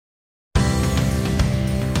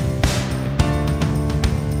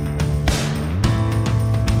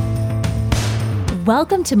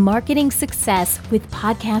Welcome to Marketing Success with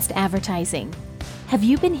Podcast Advertising. Have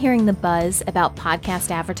you been hearing the buzz about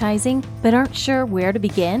podcast advertising but aren't sure where to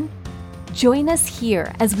begin? Join us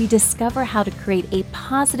here as we discover how to create a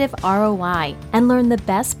positive ROI and learn the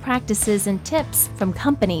best practices and tips from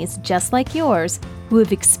companies just like yours who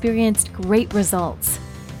have experienced great results.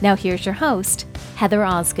 Now here's your host, Heather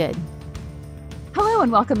Osgood. Hello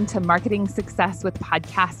and welcome to Marketing Success with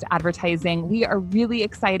Podcast Advertising. We are really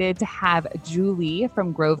excited to have Julie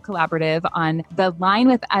from Grove Collaborative on the line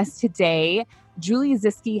with us today. Julie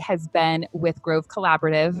Ziske has been with Grove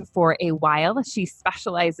Collaborative for a while. She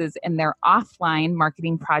specializes in their offline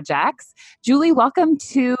marketing projects. Julie, welcome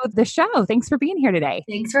to the show. Thanks for being here today.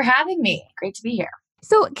 Thanks for having me. Great to be here.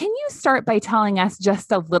 So can you start by telling us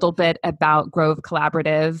just a little bit about Grove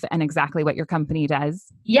Collaborative and exactly what your company does?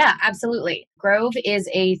 Yeah, absolutely. Grove is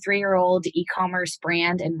a 3-year-old e-commerce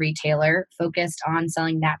brand and retailer focused on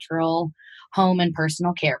selling natural home and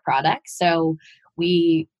personal care products. So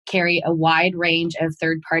we carry a wide range of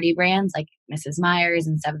third-party brands like Mrs. Meyer's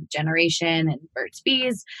and Seventh Generation and Burt's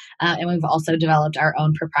Bees. And we've also developed our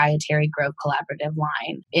own proprietary Grove Collaborative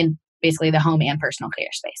line in basically the home and personal care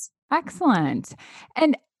space. Excellent.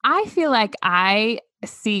 And I feel like I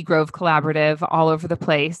see Grove Collaborative all over the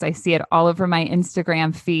place. I see it all over my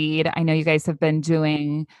Instagram feed. I know you guys have been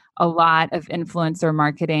doing a lot of influencer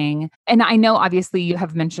marketing. And I know obviously you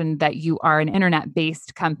have mentioned that you are an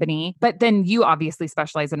internet-based company, but then you obviously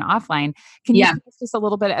specialize in offline. Can you tell us just a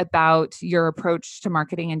little bit about your approach to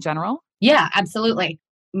marketing in general? Yeah, absolutely.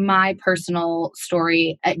 My personal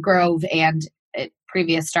story at Grove and at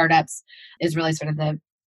previous startups is really sort of the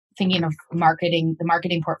thinking of marketing. The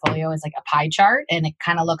marketing portfolio is like a pie chart, and it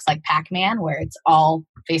kind of looks like Pac-Man, where it's all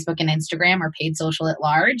Facebook and Instagram or paid social at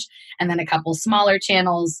large, and then a couple smaller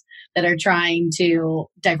channels that are trying to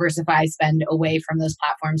diversify spend away from those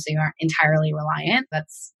platforms so you aren't entirely reliant.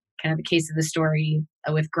 That's kind of the case of the story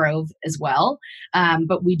with Grove as well.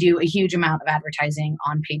 But we do a huge amount of advertising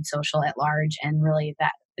on paid social at large, and really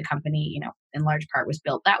that the company, in large part was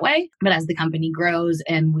built that way. But as the company grows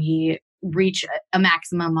and we reach a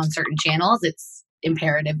maximum on certain channels, it's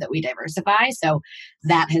imperative that we diversify. So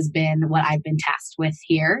that has been what I've been tasked with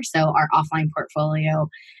here. So our offline portfolio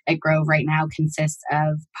at Grove right now consists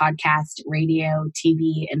of podcast, radio,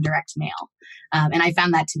 TV, and direct mail. And I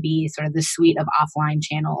found that to be sort of the suite of offline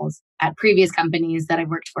channels at previous companies that I've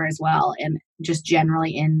worked for as well, and just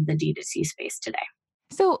generally in the D2C space today.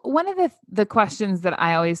 So one of the questions that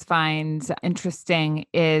I always find interesting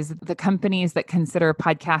is the companies that consider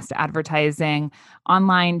podcast advertising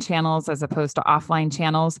online channels as opposed to offline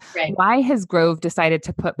channels. Right. Why has Grove decided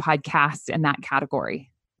to put podcasts in that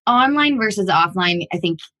category? Online versus offline, I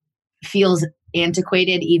think, feels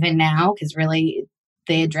antiquated even now because really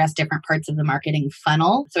they address different parts of the marketing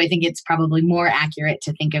funnel. So I think it's probably more accurate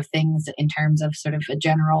to think of things in terms of sort of a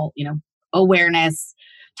general, awareness,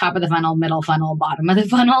 top of the funnel, middle funnel, bottom of the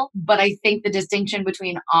funnel. But I think the distinction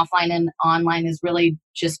between offline and online is really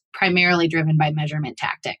just primarily driven by measurement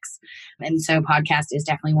tactics. And so podcast is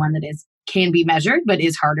definitely one that can be measured, but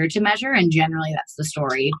is harder to measure. And generally that's the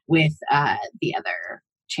story with the other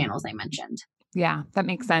channels I mentioned. Yeah, that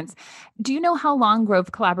makes sense. Do you know how long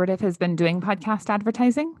Grove Collaborative has been doing podcast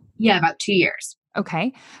advertising? Yeah, about 2 years.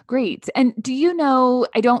 Okay, great. And do you know,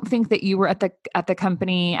 I don't think that you were at the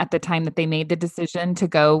company at the time that they made the decision to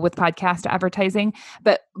go with podcast advertising,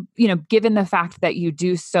 but given the fact that you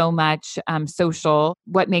do so much social,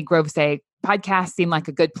 what made Grove say podcasts seem like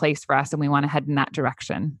a good place for us and we want to head in that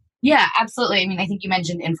direction? Yeah, absolutely. I mean, I think you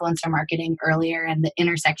mentioned influencer marketing earlier, and the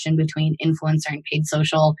intersection between influencer and paid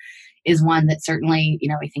social is one that certainly,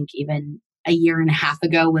 I think even a year and a half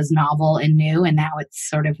ago was novel and new, and now it's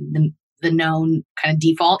sort of the known kind of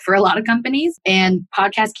default for a lot of companies. And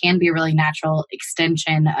podcasts can be a really natural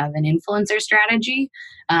extension of an influencer strategy,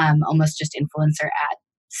 almost just influencer at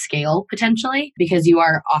scale potentially, because you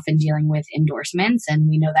are often dealing with endorsements. And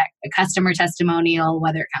we know that a customer testimonial,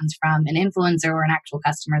 whether it comes from an influencer or an actual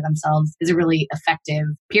customer themselves, is a really effective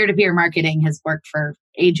peer-to-peer marketing, has worked for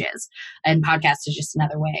ages. And podcast is just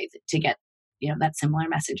another way to get, that similar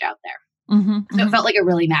message out there. Mm-hmm, So it felt like a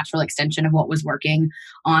really natural extension of what was working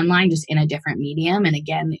online, just in a different medium. And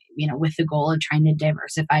again, with the goal of trying to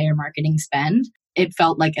diversify your marketing spend, it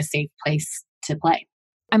felt like a safe place to play.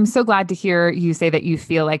 I'm so glad to hear you say that you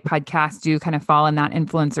feel like podcasts do kind of fall in that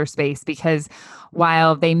influencer space, because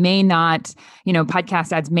while they may not,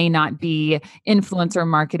 podcast ads may not be influencer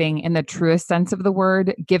marketing in the truest sense of the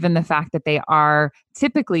word, given the fact that they are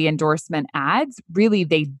typically endorsement ads, really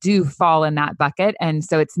they do fall in that bucket. And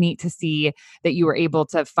so it's neat to see that you were able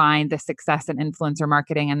to find the success in influencer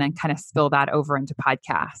marketing and then kind of spill that over into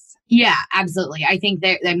podcasts. Yeah, absolutely. I think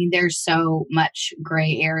there's so much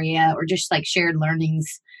gray area or just like shared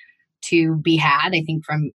learnings to be had, I think,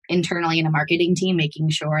 from internally in a marketing team, making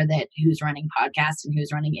sure that who's running podcasts and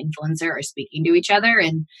who's running influencer are speaking to each other.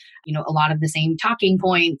 And, a lot of the same talking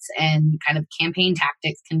points and kind of campaign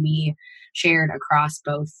tactics can be shared across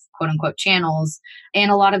both quote unquote channels, and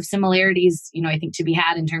a lot of similarities, I think, to be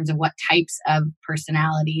had in terms of what types of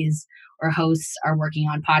personalities or hosts are working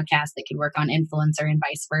on podcasts that could work on influencer and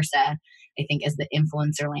vice versa. I think as the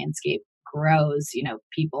influencer landscape grows,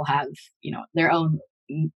 people have, their own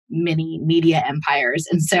mini media empires.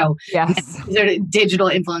 And so yes, sort of digital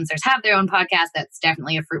influencers have their own podcast. That's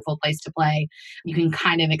definitely a fruitful place to play. You can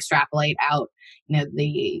kind of extrapolate out,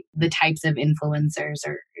 the types of influencers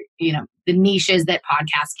or, the niches that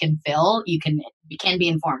podcasts can fill. You can be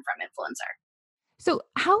informed from influencer. So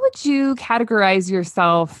how would you categorize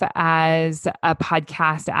yourself as a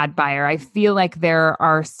podcast ad buyer? I feel like there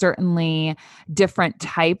are certainly different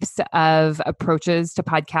types of approaches to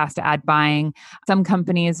podcast ad buying. Some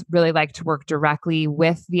companies really like to work directly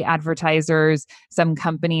with the advertisers. Some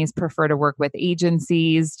companies prefer to work with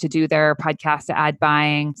agencies to do their podcast ad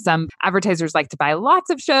buying. Some advertisers like to buy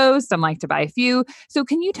lots of shows. Some like to buy a few. So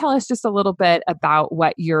can you tell us just a little bit about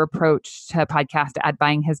what your approach to podcast ad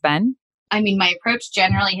buying has been? My approach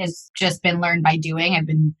generally has just been learned by doing. I've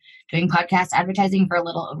been doing podcast advertising for a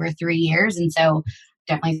little over 3 years. And so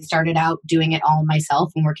definitely started out doing it all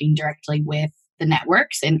myself and working directly with the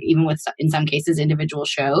networks and even with, in some cases, individual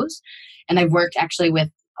shows. And I've worked actually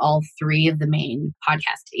with all 3 of the main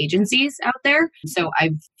podcast agencies out there. So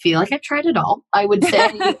I feel like I've tried it all, I would say.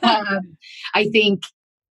 I think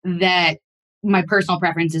that my personal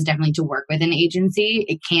preference is definitely to work with an agency.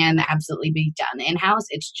 It can absolutely be done in-house.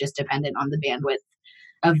 It's just dependent on the bandwidth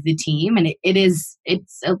of the team. And it's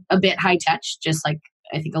a bit high touch, just like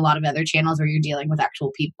I think a lot of other channels where you're dealing with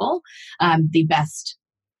actual people. I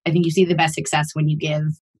think you see the best success when you give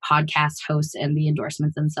podcast hosts and the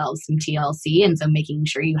endorsements themselves some TLC. And so making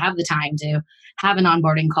sure you have the time to have an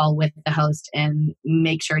onboarding call with the host and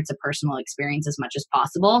make sure it's a personal experience as much as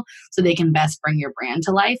possible so they can best bring your brand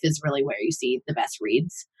to life is really where you see the best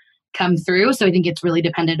reads come through. So I think it's really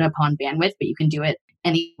dependent upon bandwidth, but you can do it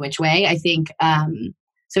any which way. I think,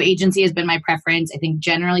 so agency has been my preference. I think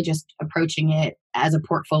generally just approaching it as a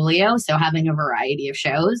portfolio. So having a variety of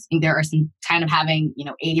shows. I think there are some kind of having,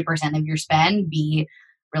 80% of your spend be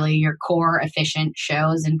really your core efficient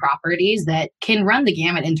shows and properties that can run the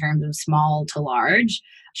gamut in terms of small to large.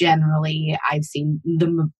 Generally, I've seen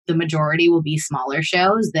the majority will be smaller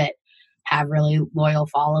shows that have really loyal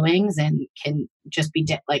followings and can just be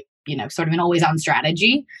sort of an always on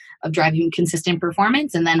strategy of driving consistent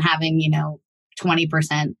performance, and then having,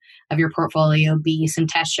 20% of your portfolio be some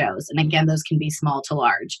test shows. And again, those can be small to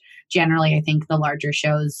large. Generally, I think the larger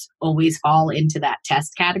shows always fall into that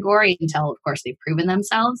test category until, of course, they've proven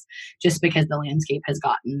themselves, just because the landscape has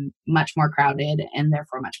gotten much more crowded and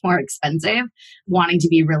therefore much more expensive, wanting to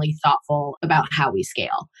be really thoughtful about how we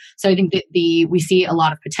scale. So I think that we see a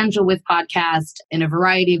lot of potential with podcast in a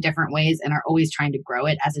variety of different ways and are always trying to grow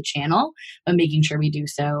it as a channel, but making sure we do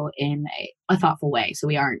so in a thoughtful way. So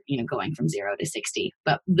we aren't, going from 0 to 60,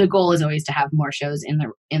 but the goal is always to have more shows in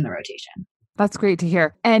the rotation. That's great to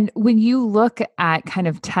hear. And when you look at kind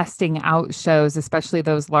of testing out shows, especially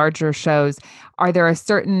those larger shows, are there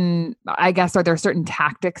certain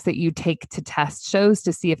tactics that you take to test shows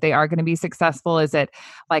to see if they are going to be successful? Is it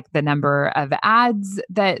like the number of ads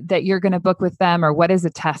that you're going to book with them, or what does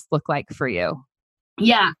a test look like for you?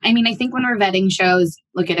 Yeah. I think when we're vetting shows,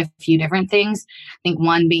 look at a few different things. I think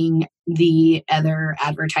one being the other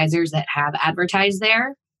advertisers that have advertised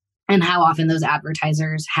there and how often those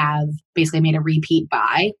advertisers have basically made a repeat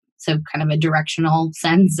buy. So kind of a directional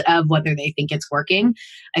sense of whether they think it's working.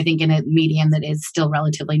 I think in a medium that is still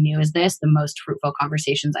relatively new as this, the most fruitful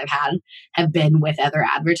conversations I've had have been with other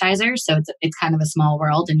advertisers. So it's kind of a small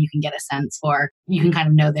world, and you can get a sense you can kind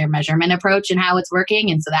of know their measurement approach and how it's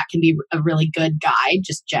working. And so that can be a really good guide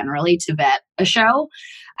just generally to vet a show.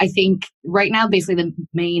 I think right now, basically the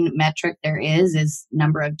main metric there is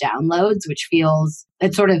number of downloads, which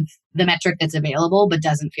it's sort of the metric that's available, but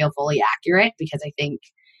doesn't feel fully accurate, because I think,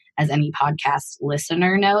 as any podcast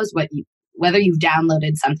listener knows, whether you've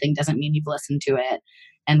downloaded something doesn't mean you've listened to it.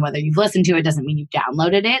 And whether you've listened to it doesn't mean you've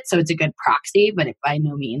downloaded it. So it's a good proxy, but it by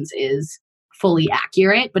no means is fully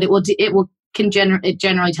accurate. But it will it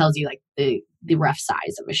generally tells you like the rough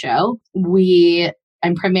size of a show.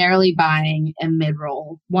 I'm primarily buying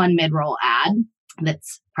one mid-roll ad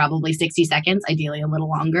that's probably 60 seconds, ideally a little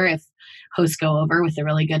longer if hosts go over with a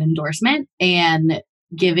really good endorsement, and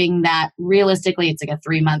giving that, realistically, it's like a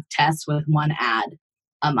 3-month test with one ad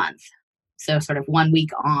a month. So sort of 1 week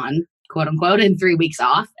on, quote unquote, and 3 weeks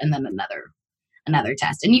off, and then another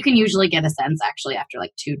test. And you can usually get a sense actually after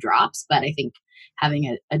like 2 drops, but I think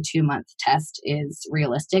having a 2-month test is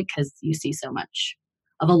realistic because you see so much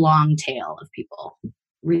of a long tail of people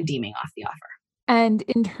redeeming off the offer. And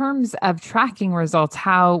in terms of tracking results,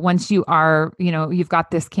 how, once you are, you've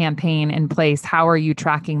got this campaign in place, how are you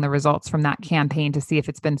tracking the results from that campaign to see if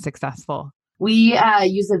it's been successful? We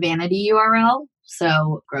use a vanity URL,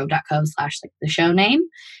 so grove.co/ like the show name,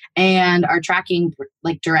 and are tracking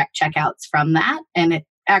like direct checkouts from that. And it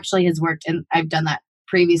actually has worked. And I've done that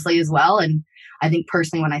previously as well. And I think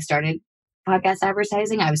personally, when I started podcast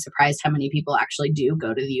advertising, I was surprised how many people actually do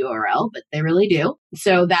go to the URL, but they really do.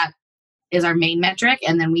 So that is our main metric.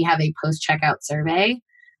 And then we have a post-checkout survey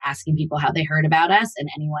asking people how they heard about us, and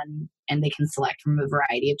they can select from a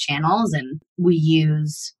variety of channels. And we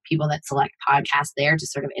use people that select podcasts there to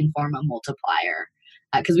sort of inform a multiplier.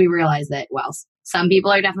 Because we realize that, well, some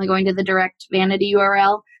people are definitely going to the direct vanity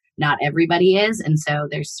URL. Not everybody is. And so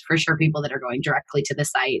there's for sure people that are going directly to the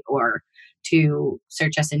site or to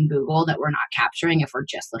search us in Google that we're not capturing if we're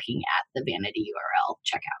just looking at the vanity URL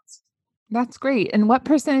checkouts. That's great. And what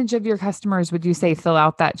percentage of your customers would you say fill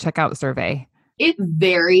out that checkout survey? It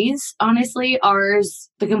varies. Honestly,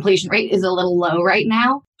 the completion rate is a little low right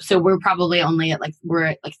now. So we're probably only we're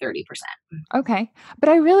at 30%. Okay. But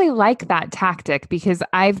I really like that tactic because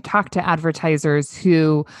I've talked to advertisers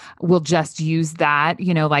who will just use that,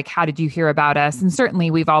 like, how did you hear about us? And certainly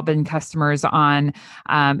we've all been customers on,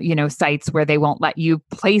 sites where they won't let you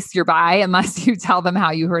place your buy unless you tell them how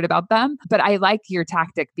you heard about them. But I like your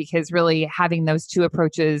tactic because really having those 2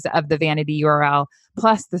 approaches of the vanity URL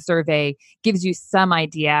plus the survey gives you some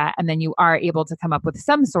idea, and then you are able to come up with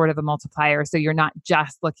some sort of a multiplier. So you're not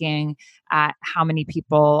just looking at how many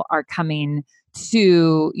people are coming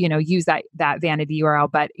to, use that vanity URL,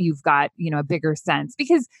 but you've got, a bigger sense.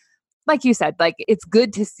 Because like you said, like, it's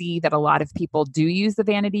good to see that a lot of people do use the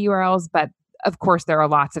vanity URLs, but of course there are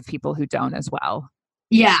lots of people who don't as well.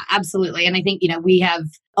 Yeah, absolutely. And I think, we have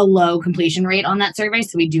a low completion rate on that survey.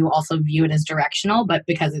 So we do also view it as directional, but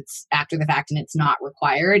because it's after the fact and it's not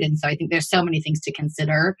required. And so I think there's so many things to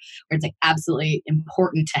consider where it's like absolutely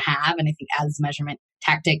important to have. And I think as measurement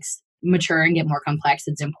tactics mature and get more complex,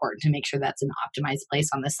 it's important to make sure that's an optimized place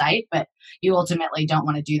on the site. But you ultimately don't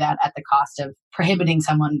want to do that at the cost of prohibiting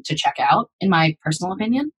someone to check out, in my personal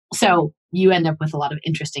opinion. So you end up with a lot of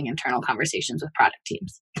interesting internal conversations with product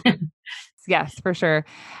teams. Yes, for sure.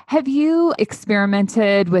 Have you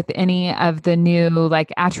experimented with any of the new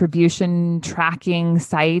like attribution tracking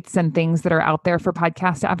sites and things that are out there for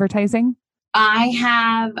podcast advertising?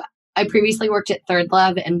 I previously worked at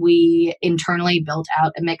ThirdLove, and we internally built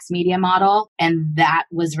out a mixed media model. And that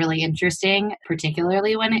was really interesting,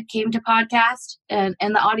 particularly when it came to podcast and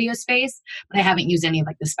the audio space. But I haven't used any of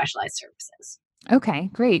like the specialized services. Okay,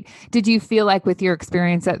 great. Did you feel like with your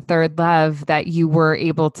experience at ThirdLove that you were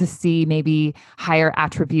able to see maybe higher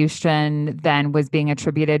attribution than was being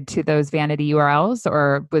attributed to those vanity URLs,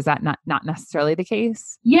 or was that not necessarily the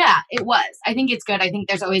case? Yeah, it was. I think it's good. I think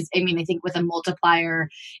there's always, I think with a multiplier,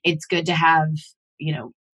 it's good to have,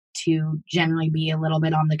 to generally be a little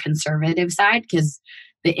bit on the conservative side because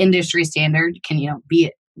the industry standard can,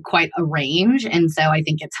 be quite a range. And so I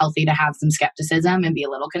think it's healthy to have some skepticism and be a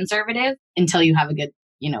little conservative until you have a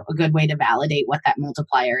good way to validate what that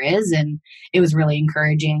multiplier is. And it was really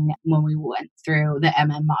encouraging when we went through the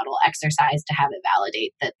model exercise to have it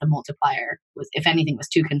validate that the multiplier was, if anything, was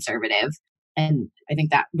too conservative. And I think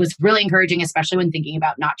that was really encouraging, especially when thinking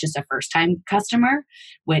about not just a first-time customer,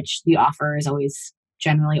 which the offer is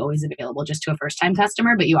generally always available just to a first-time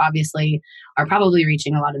customer, but you obviously are probably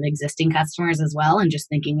reaching a lot of existing customers as well. And just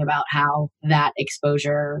thinking about how that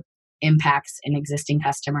exposure impacts an existing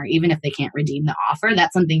customer, even if they can't redeem the offer,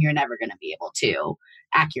 that's something you're never going to be able to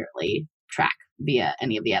accurately track via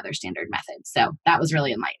any of the other standard methods. So that was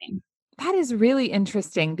really enlightening. That is really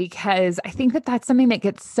interesting because I think that that's something that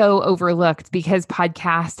gets so overlooked because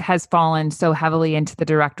podcast has fallen so heavily into the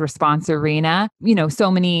direct response arena.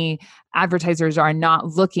 So many advertisers are not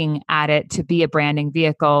looking at it to be a branding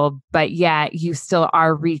vehicle, but yet you still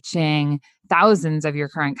are reaching thousands of your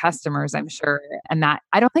current customers, I'm sure. And that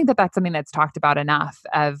I don't think that that's something that's talked about enough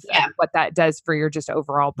of what that does for your just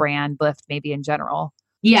overall brand lift, maybe in general.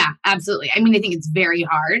 Yeah, absolutely. I think it's very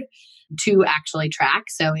hard to actually track.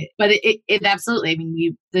 So, it absolutely, I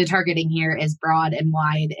mean, the targeting here is broad and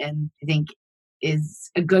wide, and I think is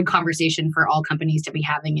a good conversation for all companies to be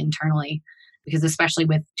having internally, because especially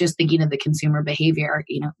with just thinking of the consumer behavior,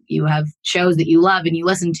 you have shows that you love and you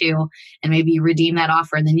listen to, and maybe you redeem that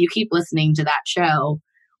offer and then you keep listening to that show,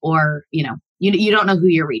 or, you don't know who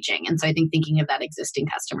you're reaching. And so I think thinking of that existing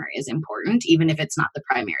customer is important, even if it's not the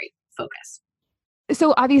primary focus.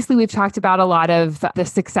 So obviously we've talked about a lot of the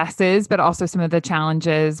successes, but also some of the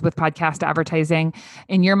challenges with podcast advertising.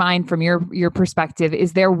 In your mind, from your perspective,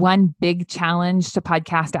 is there one big challenge to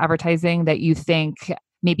podcast advertising that you think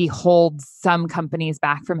maybe holds some companies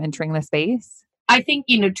back from entering the space? I think,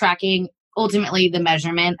 tracking, ultimately the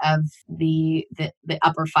measurement of the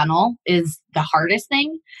upper funnel is the hardest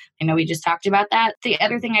thing. I know we just talked about that. The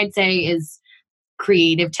other thing I'd say is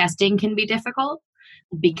creative testing can be difficult,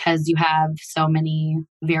 because you have so many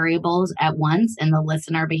variables at once, and the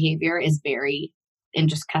listener behavior is and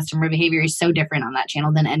just customer behavior is so different on that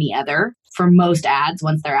channel than any other. For most ads,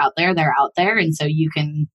 once they're out there, they're out there. And so it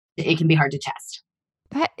can be hard to test.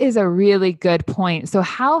 That is a really good point. So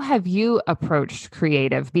how have you approached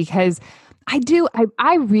creative? Because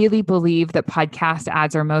I really believe that podcast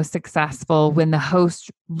ads are most successful when the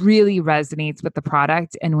host really resonates with the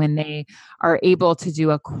product, and when they are able to do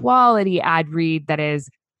a quality ad read that is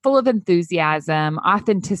full of enthusiasm,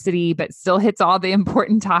 authenticity, but still hits all the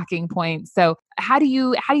important talking points. So how do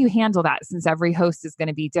you handle that, since every host is going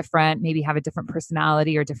to be different, maybe have a different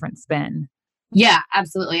personality or different spin? Yeah,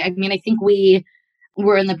 absolutely. I mean, I think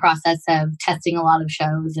we're in the process of testing a lot of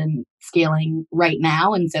shows and scaling right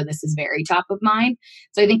now. And so this is very top of mind.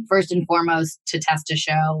 So I think first and foremost, to test a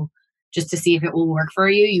show, just to see if it will work for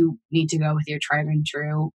you, you need to go with your tried and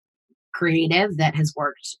true creative that has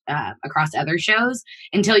worked across other shows,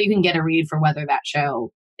 until you can get a read for whether that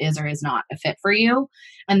show is or is not a fit for you.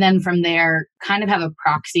 And then from there, kind of have a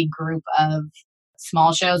proxy group of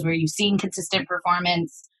small shows where you've seen consistent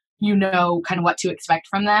performance, kind of what to expect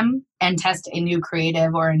from them, and test a new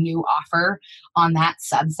creative or a new offer on that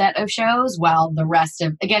subset of shows, while the rest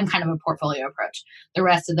of, again, kind of a portfolio approach. The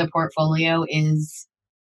rest of the portfolio is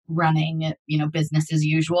running, business as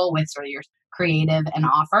usual with sort of your creative and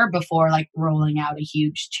offer before like rolling out a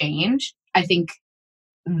huge change. I think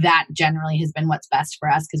that generally has been what's best for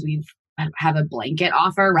us, because we've have a blanket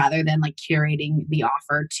offer rather than like curating the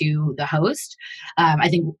offer to the host. I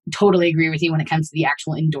think totally agree with you when it comes to the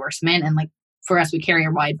actual endorsement. And like for us, we carry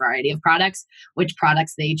a wide variety of products. Which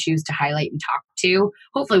products they choose to highlight and talk to,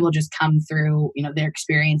 hopefully will just come through, their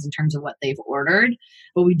experience in terms of what they've ordered.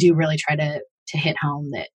 But we do really try to hit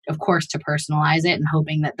home that, of course, to personalize it, and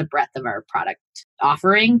hoping that the breadth of our product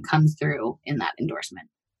offering comes through in that endorsement.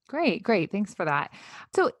 Great. Thanks for that.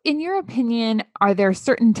 So in your opinion, are there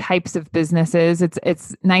certain types of businesses?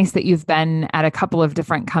 It's nice that you've been at a couple of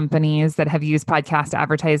different companies that have used podcast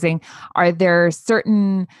advertising. Are there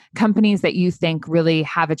certain companies that you think really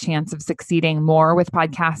have a chance of succeeding more with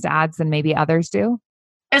podcast ads than maybe others do?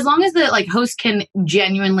 As long as the host can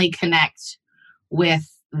genuinely connect with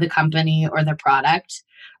the company or the product,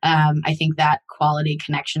 I think that quality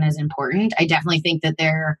connection is important. I definitely think that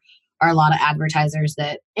there are a lot of advertisers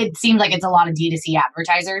that it seems like it's a lot of D2C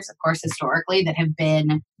advertisers, of course, historically, that have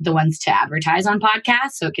been the ones to advertise on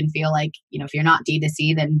podcasts. So it can feel like, if you're not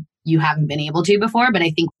D2C, then you haven't been able to before. But I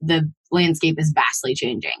think the landscape is vastly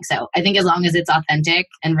changing. So I think as long as it's authentic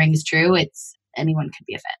and rings true, anyone could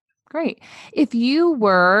be a fit. Great. If you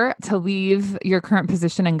were to leave your current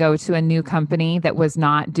position and go to a new company that was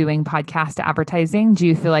not doing podcast advertising, do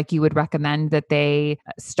you feel like you would recommend that they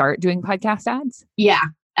start doing podcast ads? Yeah,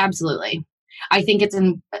 absolutely. I think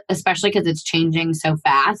especially because it's changing so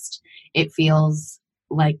fast, it feels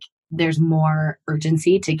like there's more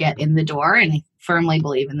urgency to get in the door. And I firmly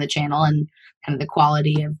believe in the channel and kind of the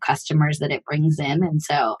quality of customers that it brings in. And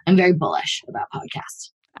so I'm very bullish about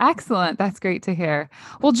podcasts. Excellent. That's great to hear.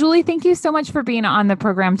 Well, Julie, thank you so much for being on the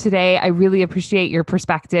program today. I really appreciate your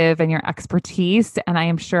perspective and your expertise, and I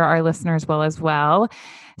am sure our listeners will as well.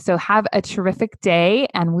 So have a terrific day,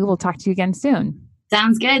 and we will talk to you again soon.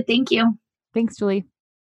 Sounds good. Thank you. Thanks, Julie.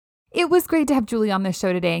 It was great to have Julie on the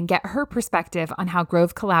show today and get her perspective on how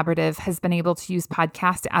Grove Collaborative has been able to use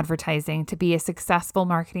podcast advertising to be a successful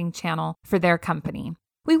marketing channel for their company.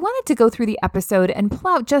 We wanted to go through the episode and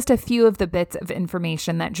pull out just a few of the bits of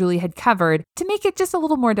information that Julie had covered to make it just a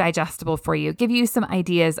little more digestible for you, give you some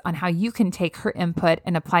ideas on how you can take her input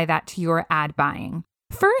and apply that to your ad buying.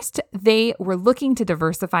 First, they were looking to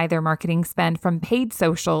diversify their marketing spend from paid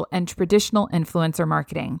social and traditional influencer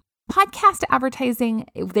marketing. Podcast advertising,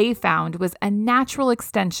 they found, was a natural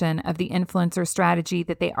extension of the influencer strategy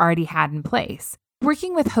that they already had in place.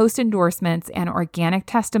 Working with host endorsements and organic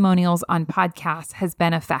testimonials on podcasts has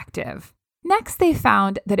been effective. Next, they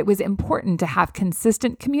found that it was important to have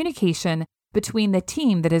consistent communication between the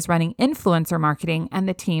team that is running influencer marketing and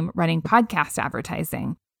the team running podcast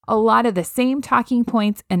advertising. A lot of the same talking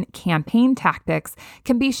points and campaign tactics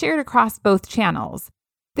can be shared across both channels.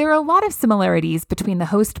 There are a lot of similarities between the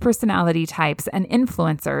host personality types and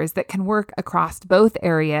influencers that can work across both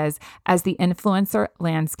areas as the influencer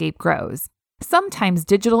landscape grows. Sometimes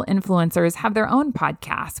digital influencers have their own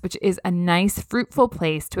podcasts, which is a nice, fruitful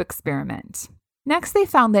place to experiment. Next, they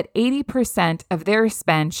found that 80% of their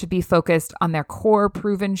spend should be focused on their core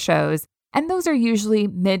proven shows, and those are usually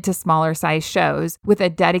mid to smaller size shows with a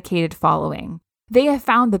dedicated following. They have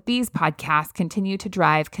found that these podcasts continue to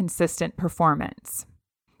drive consistent performance.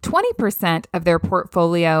 20% of their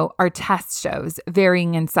portfolio are test shows,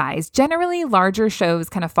 varying in size. Generally, larger shows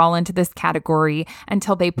kind of fall into this category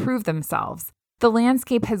until they prove themselves. The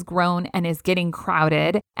landscape has grown and is getting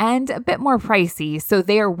crowded and a bit more pricey, so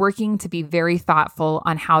they are working to be very thoughtful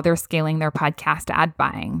on how they're scaling their podcast ad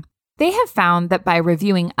buying. They have found that by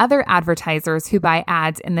reviewing other advertisers who buy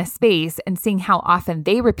ads in this space and seeing how often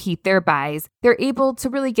they repeat their buys, they're able to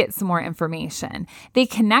really get some more information. They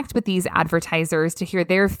connect with these advertisers to hear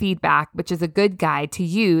their feedback, which is a good guide to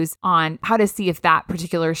use on how to see if that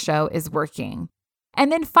particular show is working.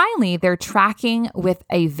 And then finally, they're tracking with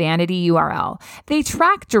a vanity URL. They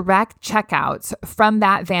track direct checkouts from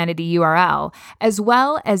that vanity URL, as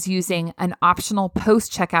well as using an optional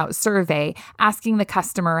post-checkout survey asking the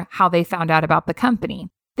customer how they found out about the company.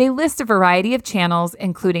 They list a variety of channels,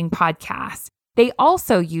 including podcasts. They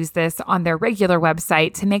also use this on their regular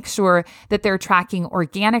website to make sure that they're tracking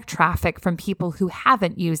organic traffic from people who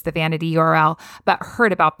haven't used the vanity URL but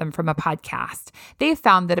heard about them from a podcast. They've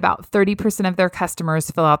found that about 30% of their customers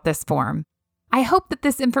fill out this form. I hope that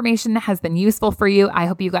this information has been useful for you. I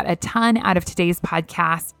hope you got a ton out of today's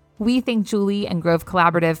podcast. We thank Julie and Grove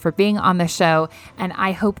Collaborative for being on the show, and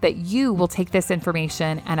I hope that you will take this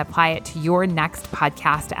information and apply it to your next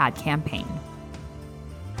podcast ad campaign.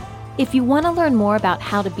 If you want to learn more about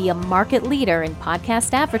how to be a market leader in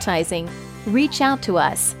podcast advertising, reach out to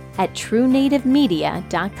us at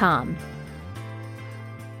TrueNativeMedia.com.